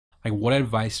Like, what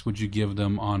advice would you give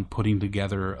them on putting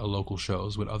together a local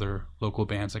shows with other local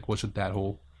bands? Like, what should that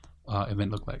whole event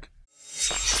look like?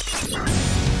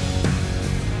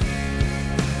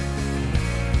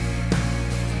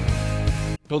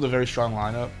 Build a very strong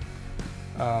lineup.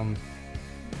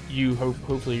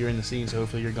 Hopefully you're in the scene, so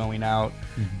hopefully you're going out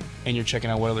and you're checking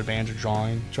out what other bands are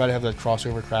drawing. Try to have that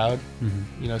crossover crowd,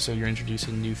 so you're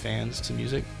introducing new fans to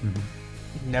music.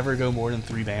 Never go more than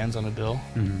 3 bands on a bill.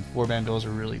 4-band bills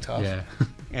are really tough. Yeah.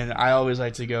 And I always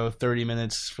like to go 30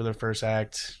 minutes for the first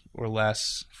act or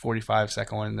less, 45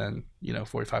 second one, and then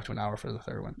 45 to an hour for the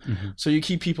third one. So you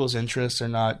keep people's interests. They're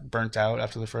not burnt out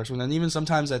after the first one. And even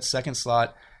sometimes that second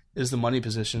slot is the money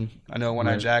position. I know when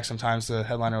I jack, sometimes the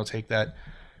headliner will take that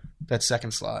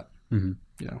second slot.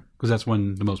 Because that's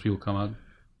when the most people come out.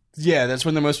 Yeah, that's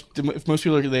when if most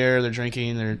people are there, they're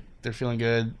drinking, they're feeling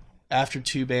good. After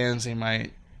 2 bands,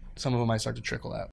 some of them might start to trickle out.